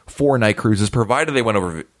more 4-night cruises, provided they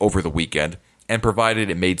went over the weekend, and provided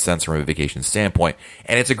it made sense from a vacation standpoint.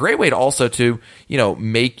 And it's a great way to also to,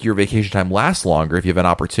 make your vacation time last longer if you have an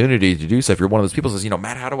opportunity to do so. If you're one of those people who says,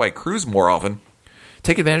 Matt, how do I cruise more often?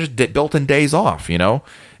 Take advantage of built-in days off,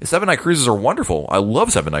 7-night cruises are wonderful. I love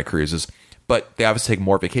 7-night cruises, but they obviously take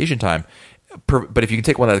more vacation time. But if you can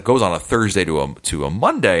take one that goes on a Thursday to a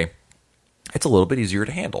Monday, it's a little bit easier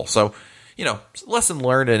to handle. So, lesson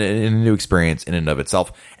learned and a new experience in and of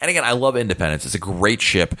itself. And again, I love Independence. It's a great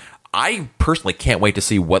ship. I personally can't wait to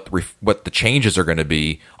see what the changes are going to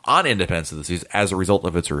be on Independence of the Seas as a result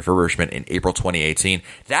of its refurbishment in April 2018.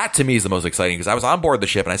 That, to me, is the most exciting, because I was on board the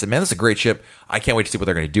ship, and I said, man, this is a great ship. I can't wait to see what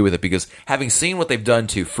they're going to do with it, because having seen what they've done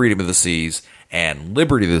to Freedom of the Seas and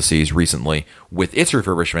Liberty of the Seas recently with its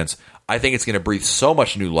refurbishments, I think it's going to breathe so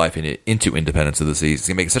much new life into Independence of the Seas. It's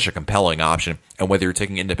going to make it such a compelling option. And whether you're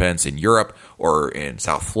taking Independence in Europe or in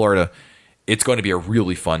South Florida, it's going to be a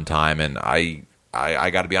really fun time, and I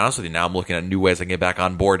got to be honest with you, now I'm looking at new ways I can get back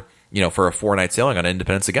on board, for a 4-night sailing on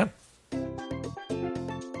Independence again.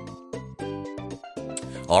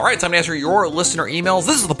 All right, time to answer your listener emails.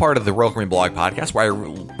 This is the part of the Royal Caribbean Blog podcast where I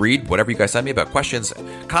read whatever you guys send me about questions,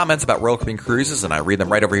 comments about Royal Caribbean cruises, and I read them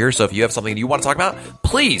right over here. So if you have something you want to talk about,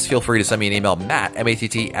 please feel free to send me an email, Matt,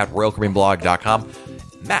 M-A-T-T, at RoyalCaribbeanBlog.com,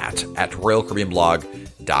 Matt at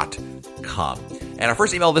RoyalCaribbeanBlog.com. And our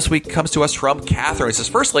first email this week comes to us from Catherine. It says,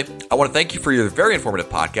 firstly, I want to thank you for your very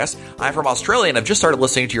informative podcast. I'm from Australia, and I've just started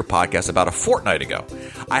listening to your podcast about a fortnight ago.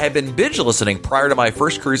 I have been binge listening prior to my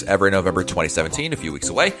first cruise ever in November 2017, a few weeks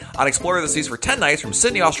away, on Explorer of the Seas for 10 nights from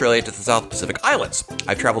Sydney, Australia to the South Pacific Islands.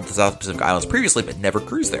 I've traveled to the South Pacific Islands previously, but never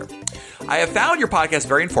cruised there. I have found your podcast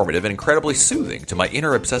very informative and incredibly soothing to my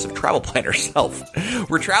inner obsessive travel planner self.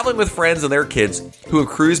 We're traveling with friends and their kids who have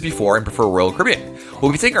cruised before and prefer Royal Caribbean.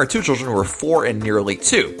 We'll be taking our 2 children who are 4 and nearly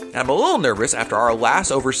 2. And I'm a little nervous after our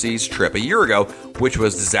last overseas trip a year ago, which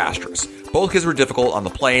was disastrous. Both kids were difficult on the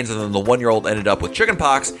planes, and then the 1-year-old ended up with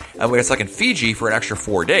chickenpox, and we got stuck in Fiji for an extra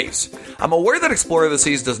 4 days. I'm aware that Explorer of the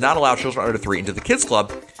Seas does not allow children under 3 into the kids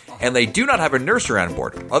club, and they do not have a nursery on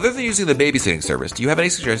board. Other than using the babysitting service, do you have any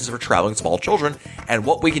suggestions for traveling with small children and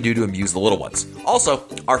what we can do to amuse the little ones? Also,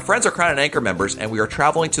 our friends are Crown and Anchor members, and we are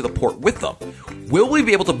traveling to the port with them. Will we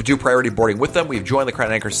be able to do priority boarding with them? We've joined the Crown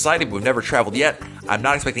and Anchor Society, but we've never traveled yet. I'm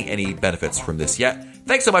not expecting any benefits from this yet.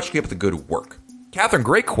 Thanks so much. Keep up the good work. Catherine,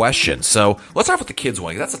 great question. So let's start with the kids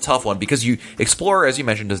one. That's a tough one because Explorer, as you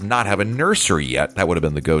mentioned, does not have a nursery yet. That would have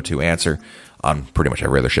been the go-to answer on pretty much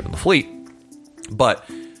every other ship in the fleet. But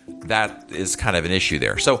that is kind of an issue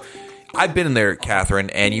there. So I've been in there, Catherine,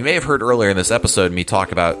 and you may have heard earlier in this episode me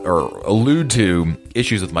talk about or allude to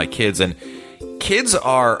issues with my kids. And kids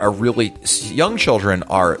young children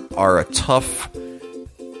are a tough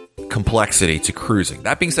complexity to cruising.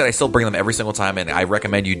 That being said, I still bring them every single time, and I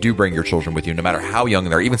recommend you do bring your children with you, no matter how young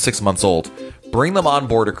they're, even 6 months old. Bring them on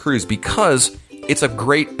board a cruise because it's a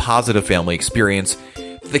great positive family experience.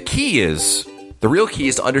 The real key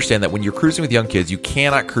is to understand that when you're cruising with young kids, you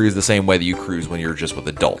cannot cruise the same way that you cruise when you're just with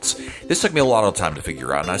adults. This took me a lot of time to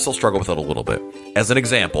figure out, and I still struggle with it a little bit. As an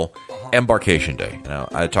example, embarkation day. Now,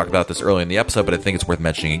 I talked about this earlier in the episode, but I think it's worth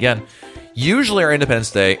mentioning again. Usually our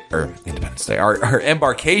our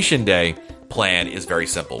embarkation day plan is very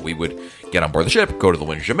simple. We would get on board the ship, go to the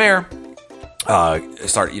Windjammer,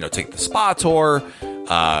 take the spa tour,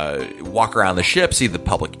 walk around the ship, see the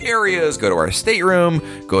public areas, go to our stateroom,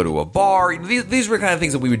 go to a bar. These were the kind of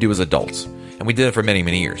things that we would do as adults. And we did it for many,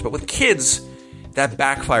 many years. But with kids, that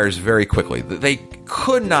backfires very quickly. They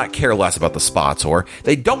could not care less about the spa tour.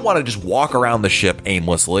 They don't want to just walk around the ship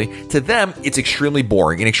aimlessly. To them, it's extremely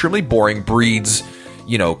boring, and extremely boring breeds,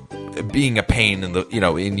 being a pain in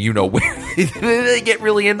the, where they get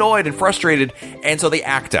really annoyed and frustrated, and so they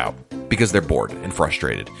act out because they're bored and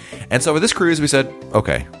frustrated. And so for this cruise, we said,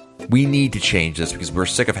 okay, we need to change this because we're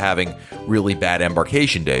sick of having really bad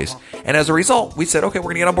embarkation days. And as a result, we said, okay, we're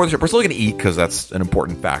going to get on board the ship. We're still going to eat because that's an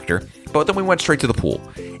important factor. But then we went straight to the pool.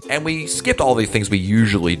 And we skipped all these things we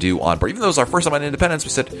usually do on board. Even though it was our first time on Independence,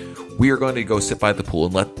 we said, we are going to go sit by the pool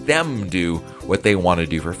and let them do what they want to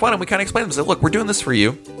do for fun. And we kind of explained to them, said, look, we're doing this for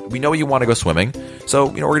you. We know you want to go swimming. So,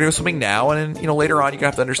 we're going to go swimming now. And then, later on, you're going to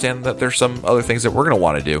have to understand that there's some other things that we're going to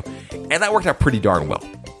want to do. And that worked out pretty darn well.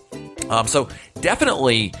 So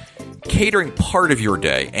definitely catering part of your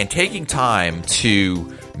day and taking time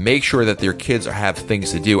to make sure that your kids have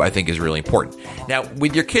things to do, I think, is really important. Now,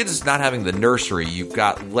 with your kids not having the nursery, you've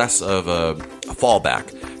got less of a fallback.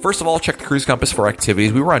 First of all, check the Cruise Compass for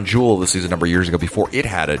activities. We were on Jewel this season a number of years ago before it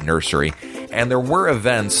had a nursery, and there were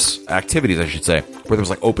activities, I should say, where there was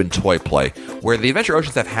like open toy play, where the Adventure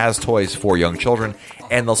Ocean staff has toys for young children,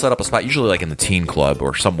 and they'll set up a spot, usually like in the teen club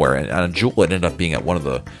or somewhere. And on Jewel, it ended up being at one of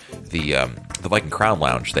the Viking Crown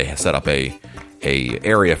Lounge. They set up a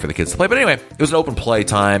area for the kids to play. But anyway, it was an open play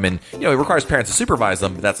time, and it requires parents to supervise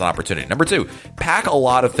them, but that's an opportunity. Number 2, pack a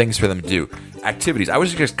lot of things for them to do. Activities. I would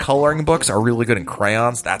suggest coloring books are really good, in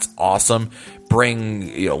crayons. That's awesome. Bring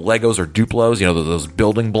Legos or Duplos, those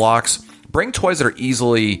building blocks. Bring toys that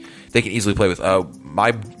they can easily play with.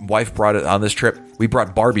 My wife brought it on this trip. We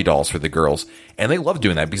brought Barbie dolls for the girls, and they love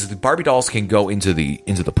doing that because the Barbie dolls can go into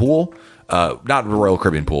the pool. Not the Royal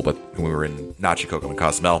Caribbean pool, but when we were in Nachikokum and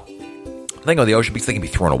Cozumel. They go to the ocean because they can be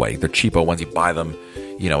thrown away. They're cheapo ones. You buy them,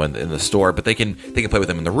 in the store, but they can play with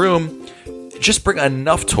them in the room. Just bring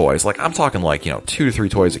enough toys. Like, I'm talking 2 to 3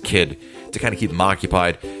 toys a kid to kind of keep them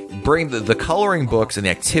occupied. Bring the coloring books and the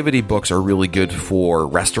activity books are really good for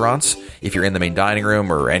restaurants. If you're in the main dining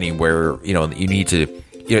room or anywhere, you need to,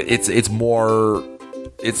 it's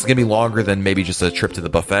going to be longer than maybe just a trip to the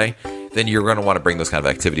buffet. Then you're going to want to bring those kind of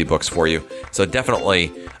activity books for you. So definitely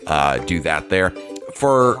do that there.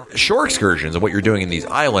 For shore excursions and what you're doing in these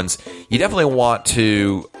islands, you definitely want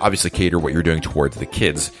to obviously cater what you're doing towards the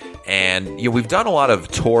kids. And we've done a lot of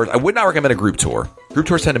tours. I would not recommend a group tour. Group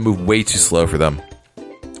tours tend to move way too slow for them.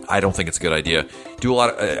 I don't think it's a good idea.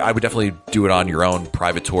 I would definitely do it on your own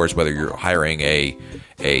private tours, whether you're hiring a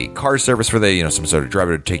car service for some sort of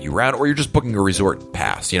driver to take you around, or you're just booking a resort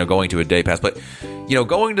pass, going to a day pass. But,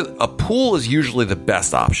 going to a pool is usually the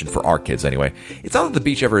best option for our kids anyway. It's not that the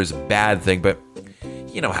beach ever is a bad thing, but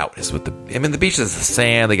you know how it is with the beach is the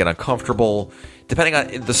sand, they get uncomfortable. Depending on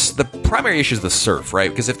the primary issue is the surf, right?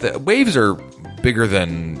 Because if the waves are bigger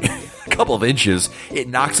than a couple of inches, it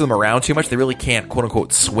knocks them around too much. They really can't, quote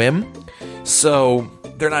unquote, swim. So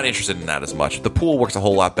they're not interested in that as much. The pool works a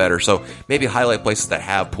whole lot better. So maybe highlight places that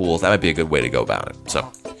have pools. That might be a good way to go about it.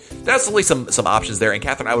 So that's at least some options there. And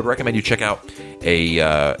Catherine, I would recommend you check out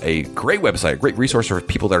a great website, a great resource for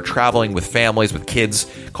people that are traveling with families, with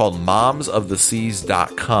kids, called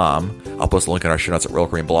momsoftheseas.com. I'll post a link in our show notes at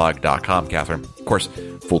RoyalCaribbeanBlog.com, Catherine. Of course,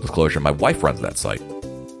 full disclosure, my wife runs that site.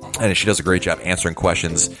 And she does a great job answering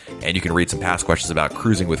questions, and you can read some past questions about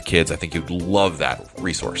cruising with kids. I think you'd love that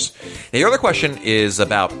resource. Now, your other question is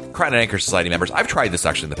about Crown and Anchor Society members. I've tried this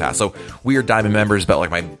actually in the past. So we are Diamond members, but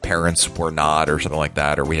like my parents were not, or something like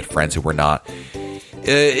that, or we had friends who were not.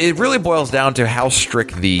 It really boils down to how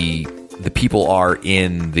strict the people are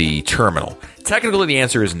in the terminal. Technically, the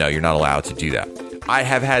answer is no, you're not allowed to do that. I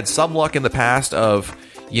have had some luck in the past of,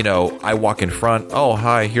 I walk in front, oh,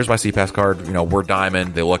 hi, here's my SeaPass card, we're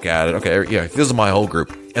Diamond, they look at it, okay, yeah, this is my whole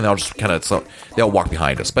group, and they'll just they'll walk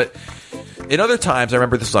behind us. But in other times, I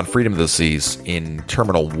remember this was on Freedom of the Seas in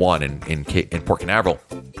Terminal 1 in Port Canaveral,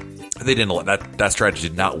 they didn't, that strategy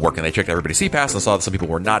did not work, and they checked everybody's SeaPass and saw that some people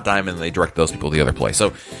were not Diamond, and they directed those people the other place.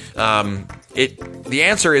 So, the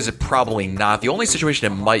answer is probably not. The only situation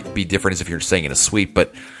it might be different is if you're staying in a suite,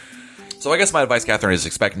 but so I guess my advice, Catherine, is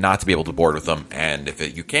expect not to be able to board with them. And if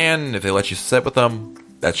they let you sit with them,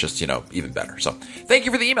 that's just, even better. So thank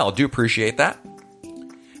you for the email. I do appreciate that.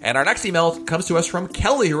 And our next email comes to us from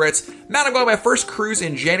Kelly, who writes, Matt, I'm going on my first cruise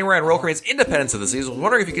in January on Royal Caribbean's Independence of the Seas. I was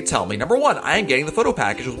wondering if you could tell me, number 1, I am getting the photo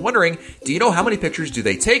package. I was wondering, do you know how many pictures do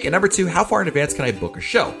they take? And number 2, how far in advance can I book a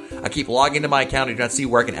show? I keep logging into my account and do not see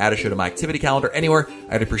where I can add a show to my activity calendar anywhere.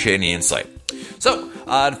 I'd appreciate any insight. So,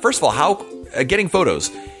 first of all, getting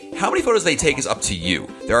photos. How many photos they take is up to you.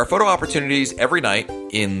 There are photo opportunities every night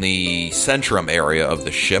in the Centrum area of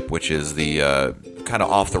the ship, which is the kind of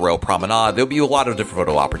off the rail promenade, there'll be a lot of different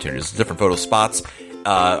photo opportunities, different photo spots.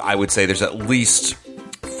 I would say there's at least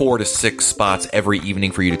 4 to 6 spots every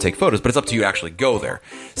evening for you to take photos, but it's up to you to actually go there.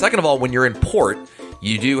 Second of all, when you're in port,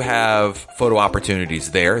 you do have photo opportunities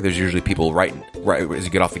there. There's usually people right as you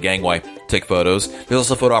get off the gangway, take photos. There's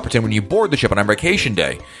also a photo opportunity when you board the ship on vacation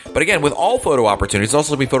day. But again, with all photo opportunities, there's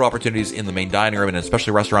also going to be photo opportunities in the main dining room, and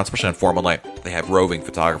especially restaurants, especially on formal night. They have roving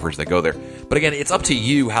photographers that go there. But again, it's up to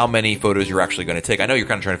you how many photos you're actually going to take. I know you're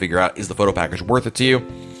kind of trying to figure out, is the photo package worth it to you?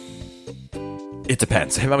 It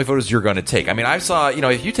depends how many photos you're going to take. I mean, I saw,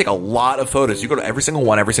 if you take a lot of photos, you go to every single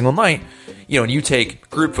one, every single night, and you take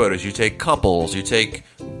group photos, you take couples, you take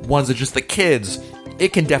ones of just the kids,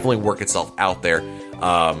 it can definitely work itself out there.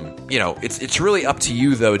 It's really up to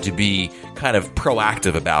you, though, to be kind of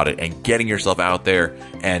proactive about it and getting yourself out there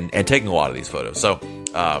and taking a lot of these photos. So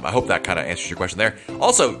I hope that kind of answers your question there.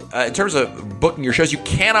 Also, in terms of booking your shows, you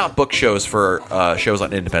cannot book shows for shows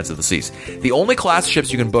on Independence of the Seas. The only class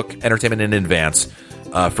ships you can book entertainment in advance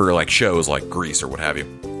for like shows like Grease or what have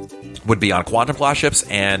you would be on Quantum class ships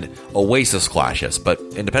and Oasis class ships. But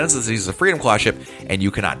Independence of the Seas is a Freedom class ship, and you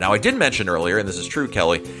cannot. Now, I did mention earlier, and this is true,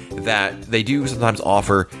 Kelly, that they do sometimes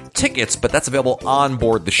offer tickets, but that's available on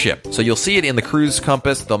board the ship. So you'll see it in the cruise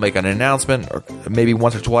compass. They'll make an announcement, or maybe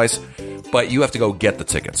once or twice, but you have to go get the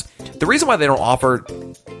tickets. The reason why they don't offer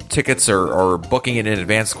tickets or booking it in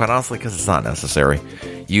advance, quite honestly, because it's not necessary.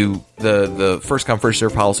 The first come, first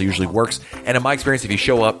serve policy usually works, and in my experience, if you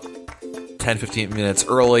show up 10-15 minutes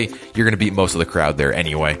early, you're going to beat most of the crowd there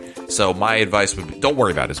anyway. So my advice would be, don't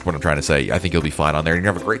worry about it, is what I'm trying to say. I think you'll be fine on there, and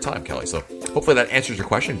you'll have a great time, Kelly. So hopefully that answers your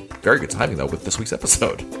question. Very good timing, though, with this week's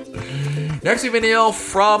episode. Next, we have an email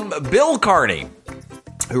from Bill Carney,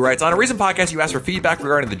 who writes, on a recent podcast, you asked for feedback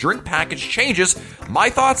regarding the drink package changes. My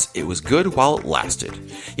thoughts, it was good while it lasted.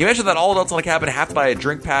 You mentioned that all adults in the cabin have to buy a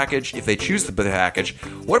drink package if they choose the package.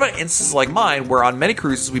 What about instances like mine, where on many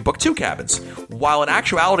cruises we book 2 cabins? While in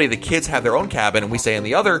actuality, the kids have their own cabin and we stay in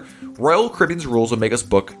the other, Royal Caribbean's rules would make us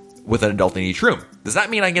book with an adult in each room. Does that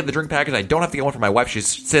mean I can get the drink package? I don't have to get one for my wife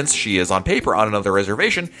since she is on paper on another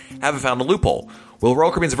reservation. Haven't found a loophole. Will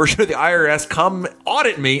Royal Caribbean's version of the IRS come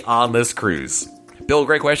audit me on this cruise? Bill,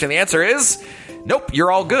 great question. The answer is nope,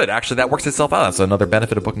 you're all good. Actually, that works itself out. That's another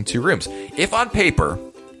benefit of booking 2 rooms. If on paper,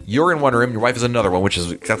 you're in one room, your wife is in another one, which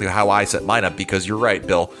is exactly how I set mine up, because you're right,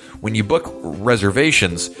 Bill. When you book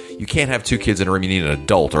reservations, you can't have 2 kids in a room. You need an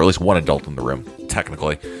adult, or at least one adult in the room,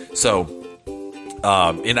 technically. So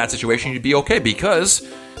in that situation, you'd be okay, because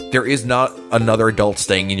there is not another adult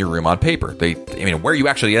staying in your room on paper. Where you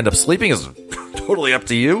actually end up sleeping is totally up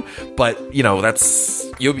to you, but that's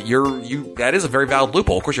that is a very valid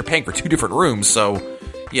loophole. Of course, you're paying for 2 different rooms, so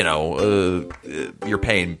you're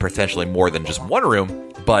paying potentially more than just one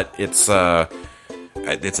room, but it's an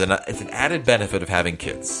added benefit of having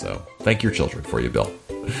kids. So thank your children for you, Bill.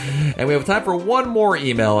 And we have time for one more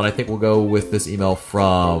email, and I think we'll go with this email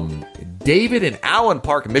from David in Allen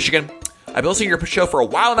Park, Michigan. I've been listening to your show for a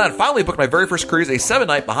while now and finally booked my very first cruise, a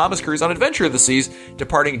 7-night Bahamas cruise on Adventure of the Seas,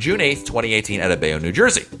 departing June 8th, 2018 out of Bayonne, New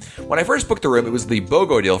Jersey. When I first booked the room, it was the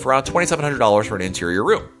BOGO deal for around $2,700 for an interior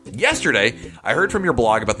room. Yesterday, I heard from your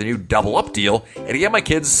blog about the new Double Up deal, and to get my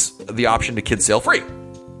kids the option to kids sail free.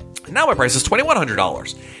 Now my price is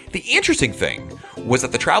 $2,100. The interesting thing was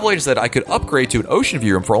that the travel agent said I could upgrade to an Ocean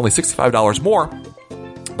View room for only $65 more,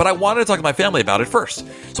 but I wanted to talk to my family about it first.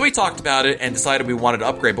 So we talked about it and decided we wanted to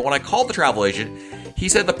upgrade. But when I called the travel agent, he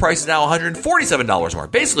said the price is now $147 more.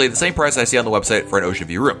 Basically, the same price I see on the website for an Ocean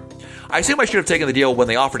View room. I assume I should have taken the deal when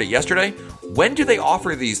they offered it yesterday. When do they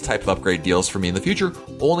offer these type of upgrade deals for me in the future?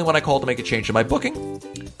 Only when I call to make a change to my booking?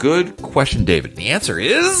 Good question, David. The answer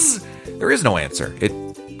is, there is no answer. It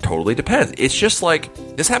totally depends. It's just like,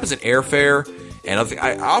 this happens in airfare, and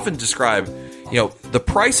I often describe, the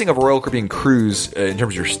pricing of a Royal Caribbean cruise in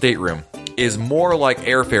terms of your stateroom is more like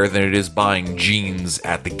airfare than it is buying jeans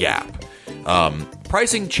at the Gap.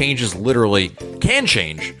 Pricing changes can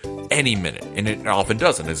change any minute, and it often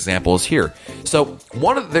does. An example is here. So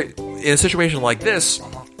in a situation like this,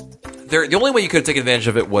 the only way you could have taken advantage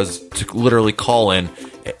of it was to literally call in,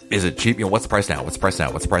 is it cheap? What's the price now? What's the price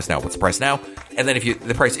now? What's the price now? What's the price now? And then if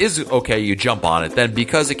the price is okay, you jump on it then,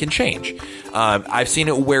 because it can change. I've seen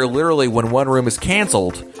it where literally when one room is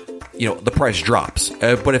canceled, the price drops.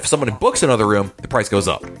 But if someone books another room, the price goes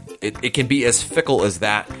up. It can be as fickle as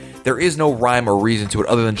that. There is no rhyme or reason to it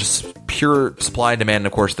other than just pure supply and demand, and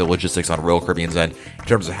of course the logistics on Royal Caribbean's end in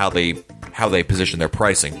terms of how they position their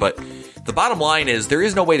pricing. But the bottom line is, there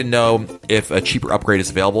is no way to know if a cheaper upgrade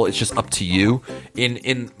is available. It's just up to you.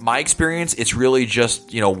 In my experience, it's really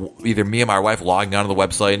just, either me and my wife logging onto the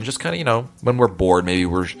website and just kind of, when we're bored, maybe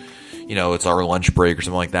we're, it's our lunch break or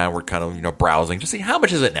something like that. We're kind of, browsing to see how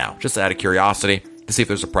much is it now, just out of curiosity to see if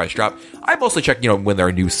there's a price drop. I mostly check, when there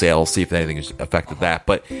are new sales, see if anything has affected that.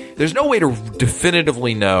 But there's no way to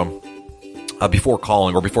definitively know before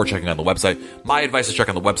calling or before checking on the website. My advice is check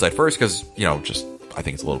on the website first because, I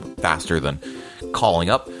think it's a little bit faster than calling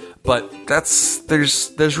up. But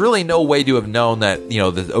there's really no way to have known that,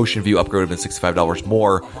 the Ocean View upgrade would have been $65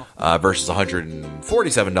 more versus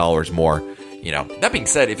 $147 more. That being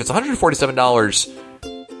said, if it's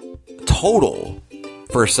 $147 total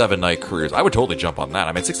for a 7-night cruise, I would totally jump on that.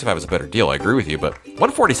 I mean, $65 is a better deal. I agree with you, but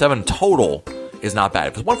 $147 total is not bad.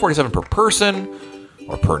 If it's $147 per person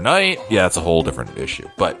or per night, yeah, that's a whole different issue.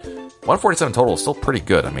 But $147 total is still pretty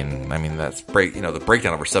good. I mean that's the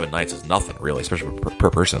breakdown over 7 nights is nothing really, especially per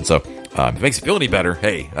person. So if it makes you feel any better,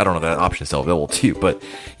 hey, I don't know if that option is still available to you, but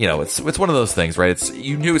it's one of those things, right?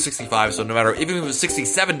 You knew it was $65, so no matter even if it was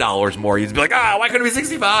 $67 more, you'd be like, why couldn't it be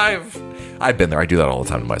 $65? I've been there. I do that all the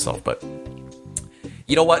time to myself, but.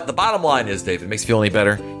 You know what? The bottom line is, Dave, if it makes you feel any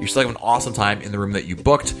better, you're still having an awesome time in the room that you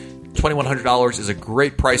booked. $2,100 is a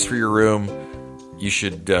great price for your room. You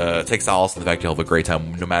should take solace in the fact you'll have a great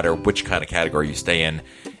time no matter which kind of category you stay in.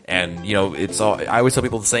 And I always tell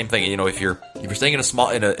people the same thing. If you're staying in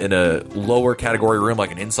a lower category room,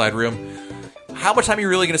 like an inside room, how much time are you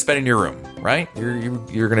really going to spend in your room, right?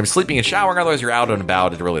 You're going to be sleeping and showering, otherwise you're out and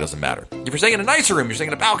about. It really doesn't matter. If you're staying in a nicer room, you're staying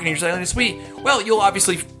in a balcony, you're staying in a suite, well, you'll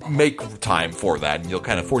obviously make time for that, and you'll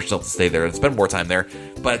kind of force yourself to stay there and spend more time there.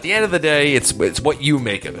 But at the end of the day, it's what you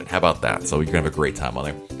make of it. How about that? So you're going to have a great time on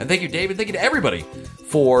there. And thank you, David. Thank you to everybody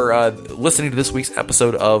for listening to this week's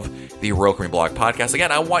episode of the Royal Caribbean Blog Podcast. Again,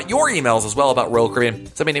 I want your emails as well about Royal Caribbean.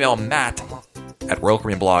 Send me an email,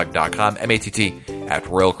 matt@royalcaribbeanblog.com,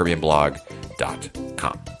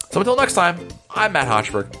 matt@royalcaribbeanblog.com. So until next time, I'm Matt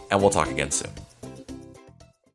Hochberg, and we'll talk again soon.